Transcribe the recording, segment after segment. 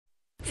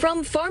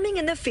From farming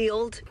in the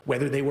field,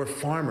 whether they were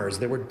farmers,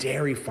 there were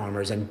dairy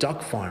farmers and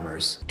duck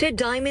farmers, to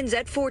diamonds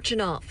at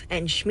Fortunoff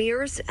and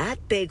schmears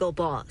at Bagel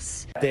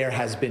Boss. There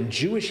has been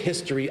Jewish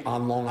history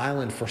on Long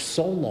Island for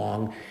so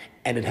long,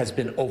 and it has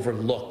been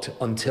overlooked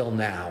until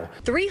now.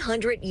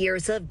 300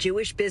 years of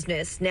Jewish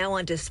business now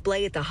on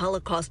display at the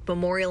Holocaust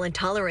Memorial and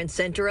Tolerance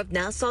Center of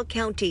Nassau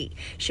County,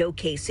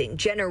 showcasing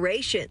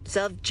generations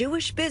of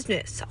Jewish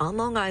business on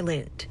Long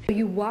Island.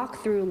 You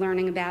walk through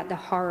learning about the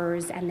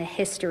horrors and the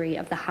history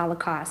of the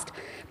Holocaust,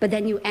 but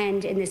then you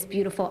end in this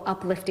beautiful,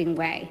 uplifting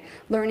way,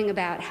 learning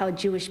about how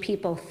Jewish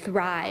people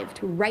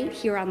thrived right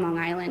here on Long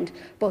Island,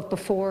 both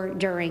before,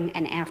 during,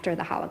 and after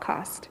the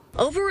Holocaust.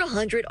 Over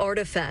 100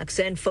 artifacts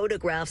and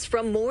photographs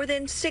from more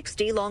than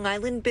 60 Long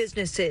Island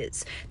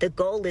businesses. The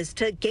goal is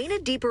to gain a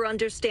deeper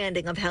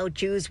understanding of how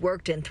Jews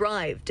worked and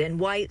thrived and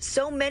why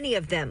so many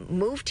of them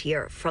moved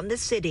here from the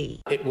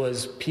city. It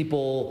was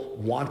people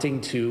wanting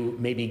to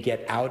maybe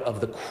get out of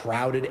the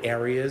crowded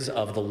areas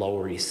of the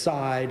Lower East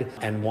Side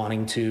and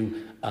wanting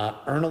to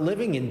earn a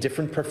living in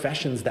different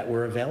professions that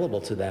were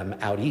available to them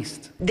out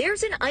east.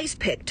 There's an ice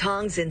pick,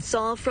 tongs, and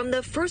saw from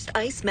the first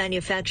ice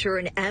manufacturer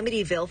in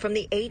Amityville from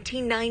the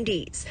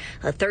 1890s,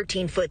 a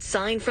 13-foot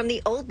sign from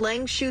the Old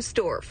Lang Shoe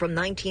Store from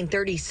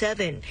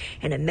 1937,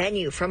 and a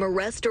menu from a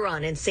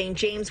restaurant in St.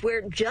 James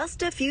where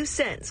just a few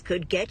cents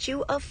could get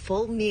you a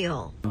full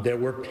meal. There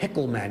were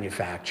pickle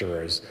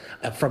manufacturers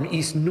from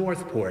East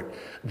Northport.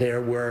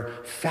 There were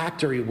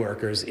factory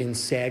workers in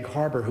Sag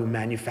Harbor who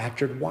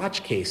manufactured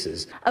watch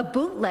cases. A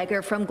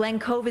bootlegger from Glen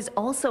Cove is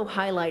also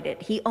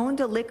highlighted. He owned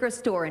a liquor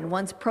store, and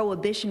once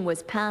Prohibition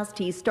was passed,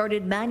 he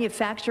started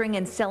manufacturing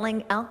and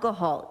selling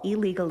alcohol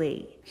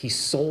illegally. He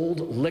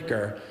sold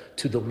liquor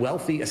to the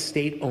wealthy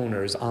estate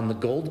owners on the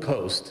Gold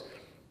Coast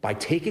by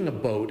taking a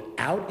boat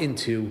out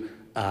into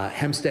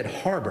Hempstead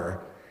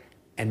Harbor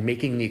and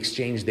making the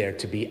exchange there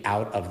to be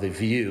out of the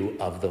view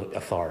of the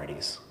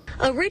authorities.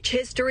 A rich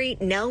history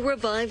now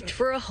revived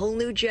for a whole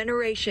new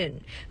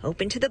generation,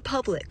 open to the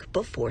public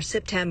before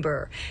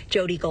September.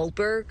 Jody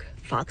Goldberg,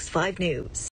 Fox 5 News.